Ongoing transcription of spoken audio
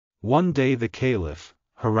One day the Caliph,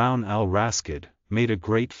 Harun al-Rashid, made a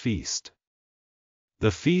great feast.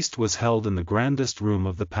 The feast was held in the grandest room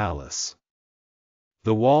of the palace.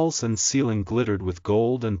 The walls and ceiling glittered with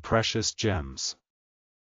gold and precious gems.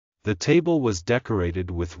 The table was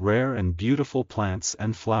decorated with rare and beautiful plants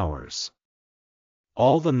and flowers.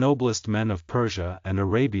 All the noblest men of Persia and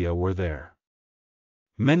Arabia were there.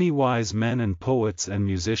 Many wise men and poets and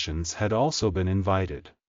musicians had also been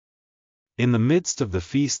invited. In the midst of the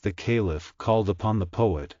feast the Caliph called upon the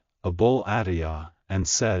poet, Abul Atiyah, and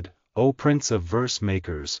said, "O Prince of verse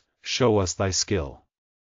makers, show us thy skill.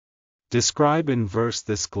 Describe in verse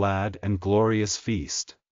this glad and glorious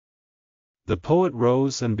feast." The poet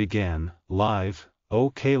rose and began, "Live, O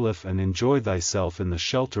Caliph, and enjoy thyself in the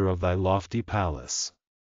shelter of thy lofty palace."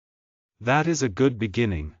 "That is a good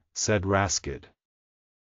beginning," said Rashid.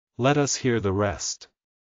 "Let us hear the rest."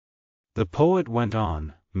 The poet went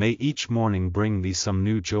on, "May each morning bring thee some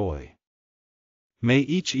new joy. May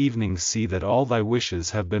each evening see that all thy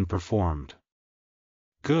wishes have been performed."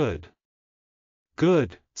 "Good.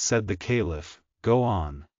 Good," said the Caliph, "go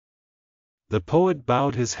on." The poet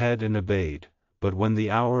bowed his head and obeyed, but when the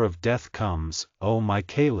hour of death comes, O my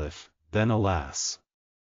Caliph, then alas!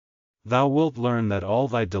 Thou wilt learn that all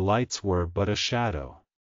thy delights were but a shadow.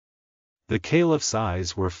 The Caliph's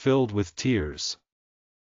eyes were filled with tears.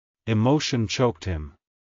 Emotion choked him.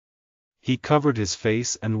 He covered his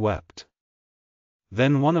face and wept.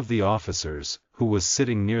 Then one of the officers, who was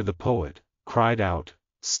sitting near the poet, cried out,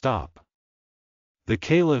 "Stop! The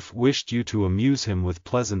Caliph wished you to amuse him with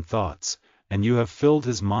pleasant thoughts, and you have filled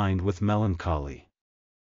his mind with melancholy."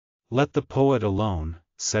 "Let the poet alone,"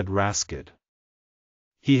 said Rashid.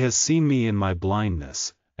 "He has seen me in my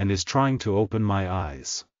blindness, and is trying to open my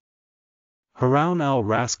eyes." Harun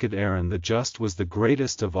al-Rashid the Just was the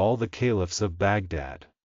greatest of all the caliphs of Baghdad.